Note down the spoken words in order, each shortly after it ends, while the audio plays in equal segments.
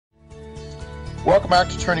Welcome back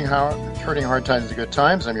to Turning Hard Times into Good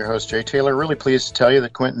Times. I'm your host, Jay Taylor. Really pleased to tell you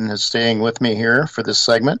that Quinton is staying with me here for this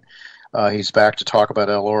segment. He's back to talk about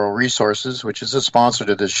Eloro Resources, which is a sponsor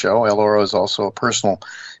to this show. Eloro is also a personal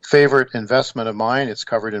favorite investment of mine. It's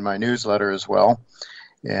covered in my newsletter as well.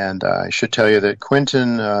 And I should tell you that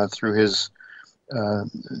Quinton, through his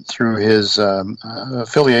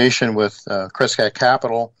affiliation with Crescat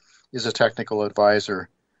Capital, is a technical advisor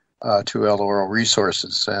to Eloro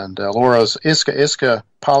Resources. And Eloro's Iska Iska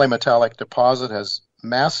polymetallic deposit has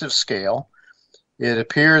massive scale. It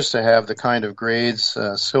appears to have the kind of grades,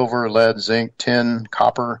 silver, lead, zinc, tin,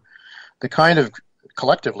 copper,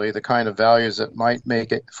 collectively the kind of values that might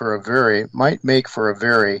make for a very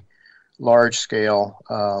large scale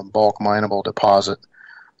bulk mineable deposit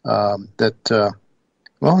it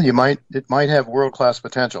might have world-class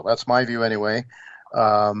potential. That's my view anyway.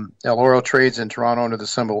 Eloro trades in Toronto under the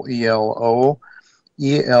symbol ELRRF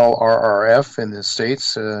in the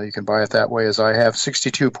States. You can buy it that way, as I have.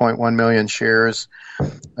 62.1 million shares.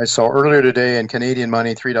 I saw earlier today in Canadian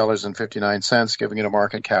money $3.59, giving it a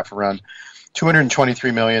market cap around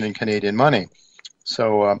 $223 million in Canadian money.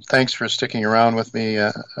 So thanks for sticking around with me,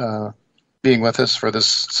 being with us for this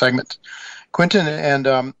segment, Quinton. And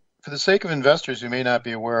for the sake of investors who may not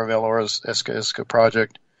be aware of Eloro's Iska Iska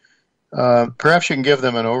project, perhaps you can give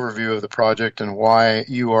them an overview of the project and why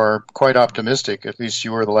you are quite optimistic, at least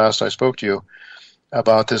you were the last I spoke to you,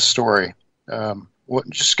 about this story.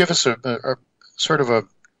 Just give us a sort of an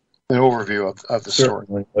overview of the story.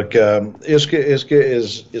 Look, Iska Iska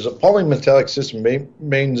is a polymetallic system.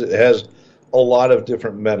 Means it has a lot of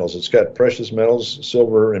different metals. It's got precious metals,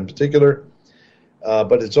 silver in particular,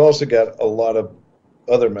 but it's also got a lot of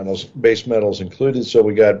other metals, base metals included. So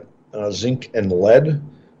we got zinc and lead,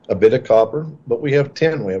 a bit of copper, but we have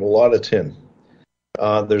tin. We have a lot of tin.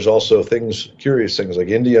 There's also curious things like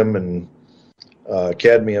indium and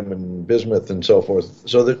cadmium and bismuth and so forth.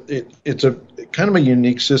 So that it's a kind of a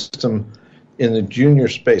unique system in the junior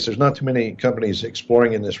space. There's not too many companies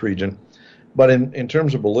exploring in this region. But in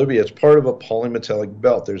terms of Bolivia, it's part of a polymetallic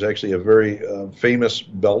belt. There's actually a very famous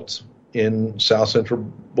belt in south central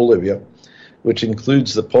Bolivia, which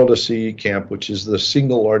includes the Potosi camp, which is the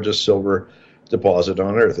single largest silver deposit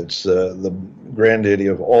on Earth. It's the granddaddy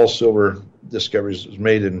of all silver discoveries. It was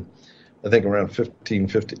made in, I think, around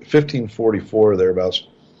 1544, thereabouts.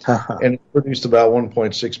 And it produced about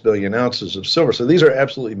 1.6 billion ounces of silver. So these are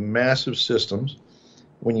absolutely massive systems.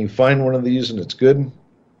 When you find one of these and it's good,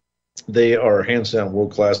 they are hands down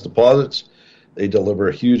world-class deposits. They deliver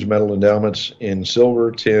huge metal endowments in silver,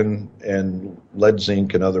 tin, and lead,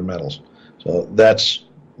 zinc, and other metals. So that's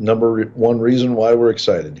number one reason why we're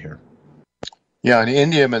excited here. Yeah, and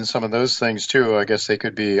indium and some of those things too. I guess they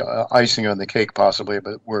could be icing on the cake, possibly,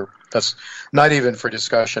 but that's not even for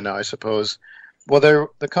discussion now, I suppose. Well,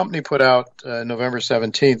 the company put out November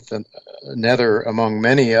 17th another among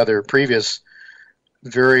many other previous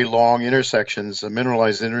very long intersections,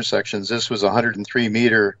 mineralized intersections. This was 103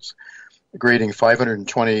 meters, grading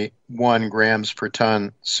 521 grams per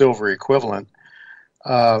ton silver equivalent.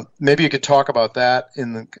 Maybe you could talk about that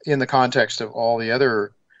in the context of all the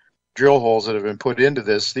other drill holes that have been put into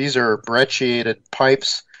this. These are brecciated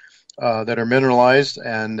pipes that are mineralized,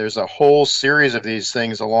 and there's a whole series of these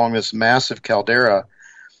things along this massive caldera,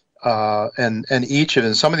 and each of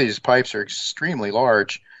them, some of these pipes are extremely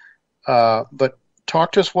large. But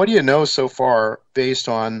talk to us, what do you know so far based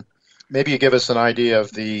on, maybe you give us an idea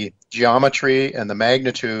of the geometry and the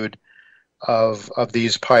magnitude of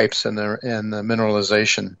these pipes and the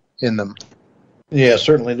mineralization in them? Yeah,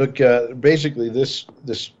 certainly. Look, basically this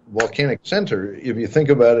volcanic center, if you think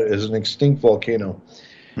about it as an extinct volcano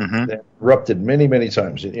that erupted many, many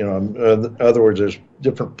times, in other words, there's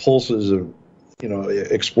different pulses of,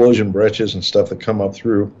 explosion breccias and stuff that come up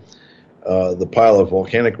through the pile of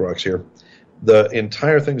volcanic rocks here. The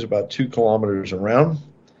entire thing's about 2 kilometers around,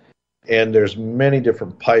 and there's many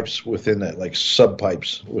different pipes within that, like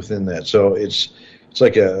sub-pipes within that. So it's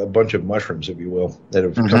like a bunch of mushrooms, if you will, that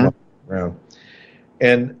have come up around.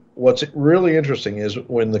 And what's really interesting is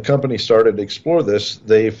when the company started to explore this,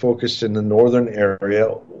 they focused in the northern area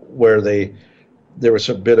where there was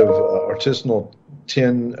a bit of artisanal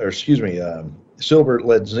silver,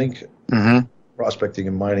 lead, zinc prospecting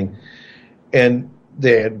and mining. And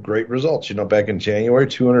they had great results. Back in January,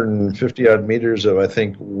 250 odd meters of, I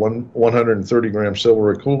think, 130 gram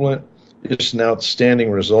silver equivalent. Just an outstanding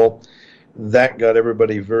result. That got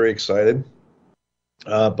everybody very excited.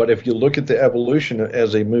 But if you look at the evolution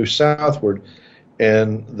as they move southward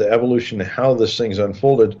and the evolution of how this thing's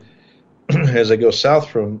unfolded, as they go south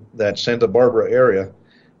from that Santa Barbara area,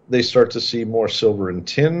 they start to see more silver and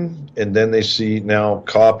tin, and then they see now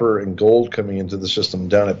copper and gold coming into the system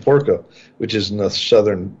down at Porco, which is in the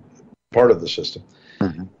southern part of the system.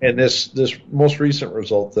 Mm-hmm. And this most recent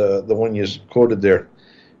result, the one you quoted there,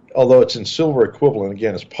 although it's in silver equivalent,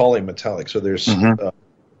 again, it's polymetallic, so there's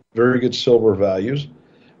very good silver values,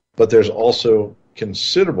 but there's also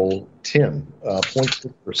considerable tin,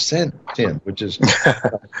 0.6% tin, which is,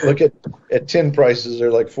 look at tin prices,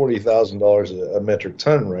 they're like $40,000 a metric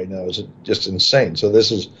ton right now. Is just insane. So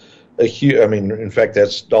this is a huge, I mean, in fact,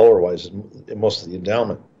 that's dollar-wise most of the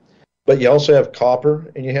endowment. But you also have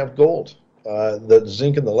copper and you have gold. The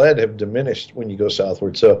zinc and the lead have diminished when you go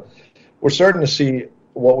southward. So we're starting to see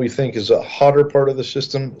what we think is a hotter part of the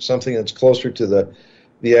system, something that's closer to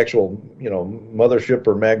the actual, mothership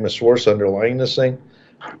or magma source underlying this thing.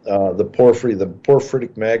 The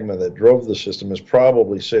porphyritic magma that drove the system is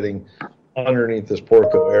probably sitting underneath this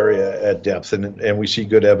Porco area at depth, and we see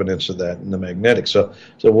good evidence of that in the magnetic. So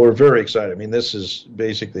we're very excited. I mean, this is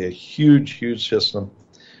basically a huge, huge system.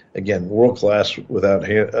 Again, world class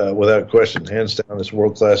without question, hands down. This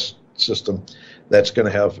world class system that's going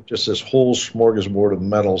to have just this whole smorgasbord of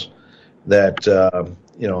metals that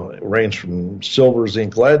range from silver,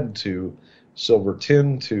 zinc, lead to silver,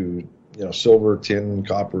 tin to silver, tin,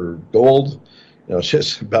 copper, gold. It's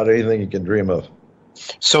just about anything you can dream of.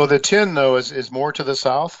 So the tin, though, is more to the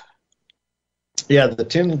south? Yeah, the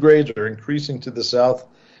tin grades are increasing to the south,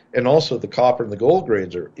 and also the copper and the gold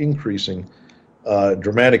grades are increasing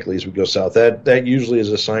dramatically as we go south. That usually is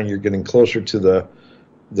a sign you're getting closer to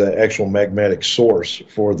the actual magmatic source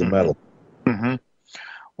for the metal. Mm-hmm.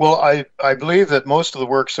 Well, I believe that most of the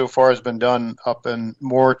work so far has been done up and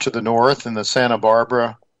more to the north in the Santa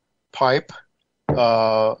Barbara pipe.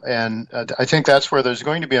 And I think that's where there's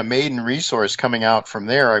going to be a maiden resource coming out from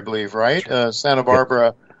there, I believe, right? Santa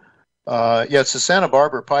Barbara. It's the Santa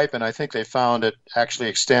Barbara pipe, and I think they found it actually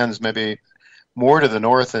extends maybe more to the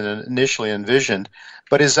north than initially envisioned.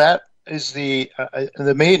 But is the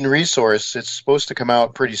maiden resource? It's supposed to come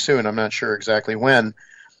out pretty soon. I'm not sure exactly when.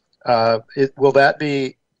 Will that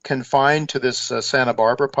be confined to this Santa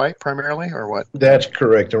Barbara pipe primarily, or what? That's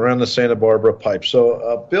correct, around the Santa Barbara pipe.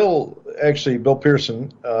 So Bill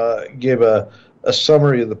Pearson gave a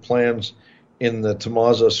summary of the plans in the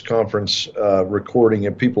Tomazos conference recording,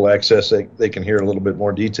 and people access they can hear a little bit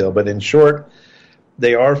more detail. But in short,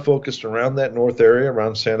 they are focused around that north area,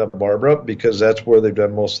 around Santa Barbara, because that's where they've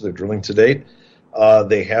done most of their drilling to date.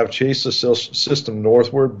 They have chased the system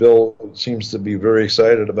northward. Bill seems to be very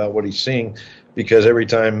excited about what he's seeing, because every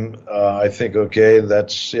time I think, okay,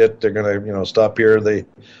 that's it, they're going to stop here, they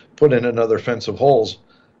put in another fence of holes.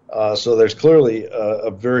 So there's clearly a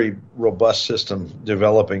very robust system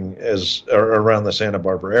developing around the Santa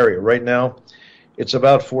Barbara area. Right now, it's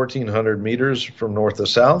about 1,400 meters from north to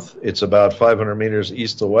south. It's about 500 meters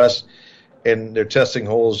east to west, and they're testing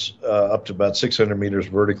holes up to about 600 meters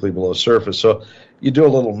vertically below surface. So you do a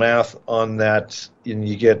little math on that, and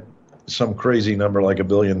you get some crazy number like 1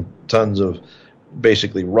 billion tons of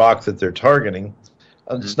basically rock that they're targeting.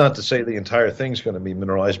 It's not to say the entire thing's going to be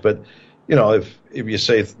mineralized, but if you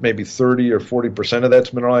say maybe 30 or 40% of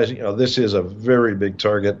that's mineralized, this is a very big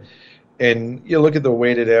target. And you look at the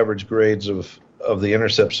weighted average grades of the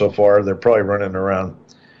intercepts so far, they're probably running around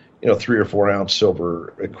 3 or 4 ounce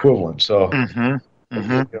silver equivalent. So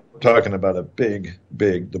we're talking about a big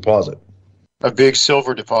deposit. A big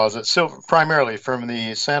silver deposit, primarily from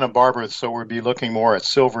the Santa Barbara, so we'd be looking more at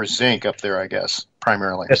silver, zinc up there, I guess,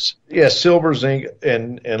 primarily. Yes, silver, zinc,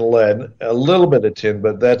 and lead, a little bit of tin,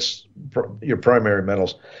 but that's your primary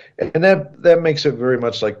metals. And that makes it very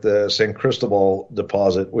much like the San Cristobal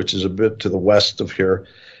deposit, which is a bit to the west of here.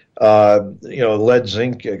 Lead,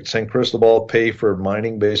 zinc, San Cristobal pay for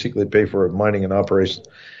mining, basically pay for mining and operation,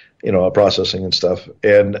 processing and stuff.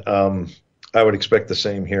 And I would expect the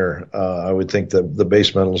same here. I would think the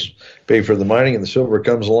base metals pay for the mining, and the silver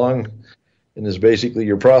comes along and is basically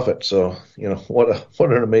your profit. So, what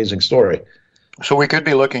an amazing story. So we could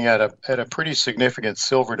be looking at a pretty significant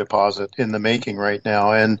silver deposit in the making right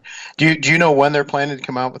now. And do you know when they're planning to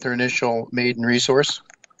come out with their initial maiden resource?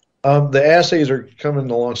 The assays are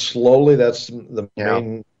coming along slowly. That's the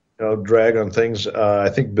main drag on things. I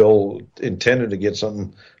think Bill intended to get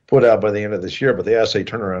something put out by the end of this year, but the assay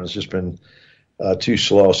turnaround has just been too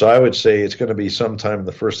slow. So I would say it's going to be sometime in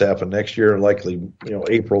the first half of next year, likely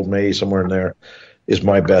April, May, somewhere in there is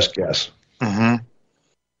my best guess. Mm-hmm.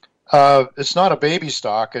 It's not a baby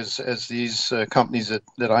stock as these companies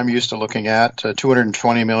that I'm used to looking at.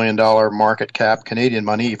 $220 million market cap, Canadian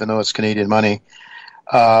money, even though it's Canadian money.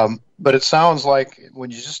 But it sounds like when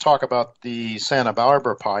you just talk about the Santa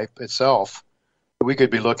Barbara pipe itself, we could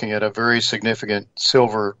be looking at a very significant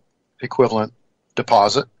silver equivalent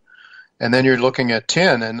deposit. And then you're looking at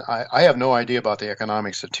tin, and I have no idea about the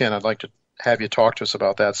economics of tin. I'd like to have you talk to us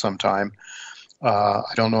about that sometime.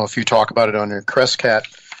 I don't know if you talk about it on your Crescat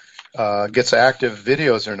Gets Active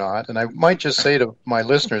videos or not. And I might just say to my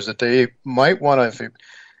listeners that they might want to,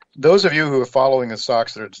 those of you who are following the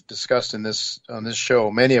stocks that are discussed in on this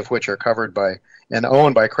show, many of which are covered by and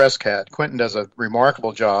owned by Crescat, Quinton does a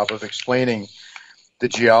remarkable job of explaining the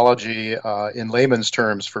geology in layman's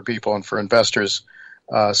terms for people and for investors.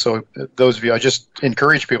 So those of you, I just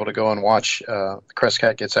encourage people to go and watch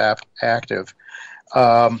Crescat Gets Active.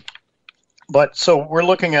 But so we're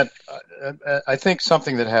looking at, I think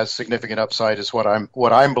something that has significant upside is what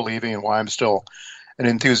I'm believing, and why I'm still an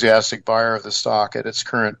enthusiastic buyer of the stock at its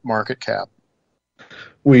current market cap.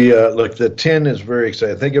 We look, the tin is very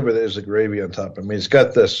exciting. Think of it as the gravy on top. I mean, it's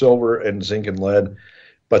got the silver and zinc and lead,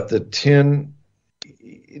 but the tin,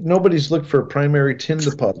 nobody's looked for primary tin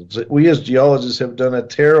deposits. We as geologists have done a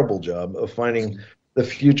terrible job of finding the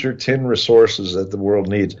future tin resources that the world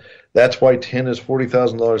needs. That's why tin is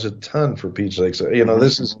 $40,000 a ton for Pete's sake. So,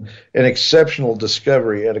 this is an exceptional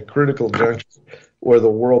discovery at a critical juncture where the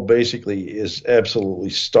world basically is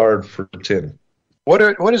absolutely starved for tin.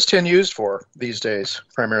 What is tin used for these days,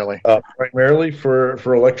 primarily? Primarily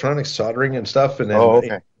for electronic soldering and stuff, and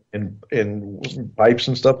then in pipes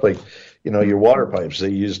and stuff, like your water pipes.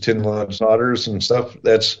 They use tin lead solders and stuff.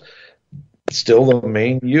 That's still the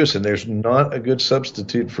main use, and there's not a good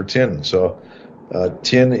substitute for tin. So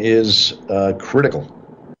tin is critical.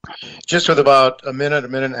 Just with about a minute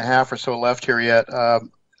and a half or so left here yet,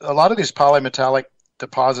 a lot of these polymetallic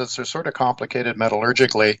deposits are sort of complicated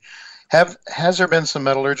metallurgically. Has there been some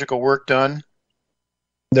metallurgical work done?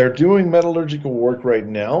 They're doing metallurgical work right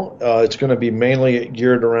now. It's going to be mainly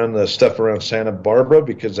geared around the stuff around Santa Barbara,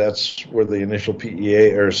 because that's where the initial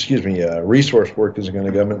resource work is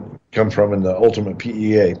going to come from in the ultimate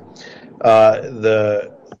PEA.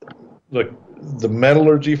 The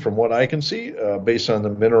metallurgy, from what I can see, based on the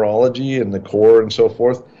mineralogy and the core and so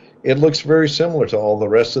forth, it looks very similar to all the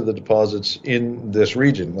rest of the deposits in this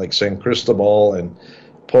region, like San Cristobal and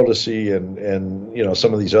Potosi and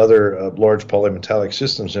some of these other large polymetallic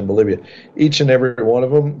systems in Bolivia. Each and every one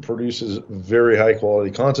of them produces very high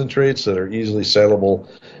quality concentrates that are easily sellable,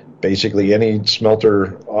 basically any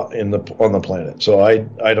smelter on the planet. So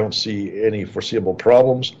I don't see any foreseeable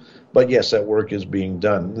problems. But yes, that work is being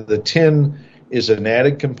done. The tin is an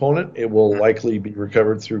added component. It will likely be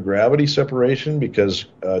recovered through gravity separation, because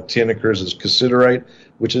tin occurs as cassiterite,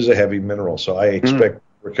 which is a heavy mineral. So I expect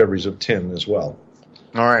recoveries of tin as well.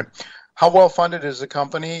 All right. How well funded is the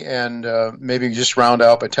company? And maybe just round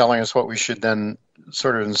out by telling us what we should then,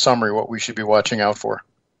 sort of in summary, what we should be watching out for.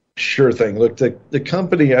 Sure thing. Look, the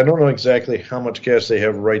company, I don't know exactly how much cash they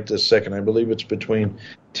have right this second. I believe it's between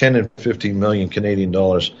 10 and 15 million Canadian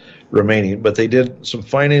dollars remaining. But they did some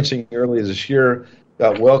financing earlier this year,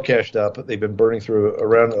 got well cashed up. They've been burning through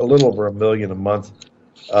around a little over $1 million a month.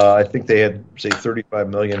 I think they had, say, 35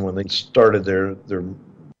 million when they started their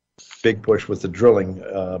big push with the drilling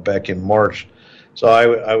back in March. So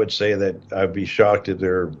I would say that I'd be shocked if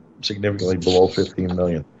they're significantly below 15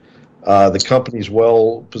 million. The company's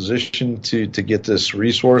well positioned to get this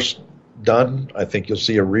resource done. I think you'll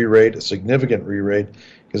see a significant re-rate,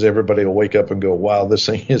 because everybody will wake up and go, wow, this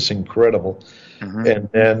thing is incredible. And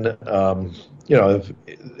then,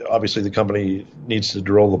 obviously the company needs to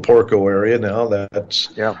drill the Porco area now. That's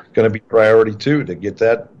going to be priority too, to get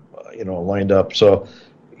that, lined up. So,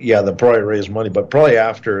 yeah, they'll probably raise money, but probably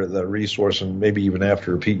after the resource and maybe even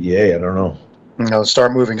after a PEA. I don't know.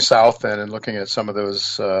 Start moving south then and looking at some of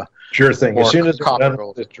those. Sure thing. As soon as they're done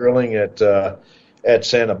with the drilling at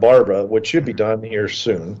Santa Barbara, which should be done here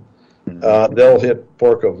soon, they'll hit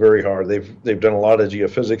Porco very hard. They've done a lot of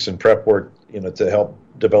geophysics and prep work, to help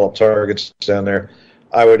develop targets down there.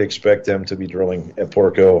 I would expect them to be drilling at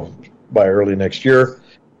Porco by early next year,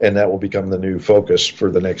 and that will become the new focus for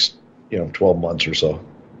the next 12 months or so.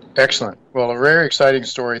 Excellent. Well, a very exciting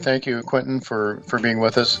story. Thank you, Quinton, for being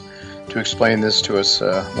with us to explain this to us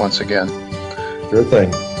once again. Sure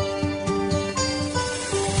thing.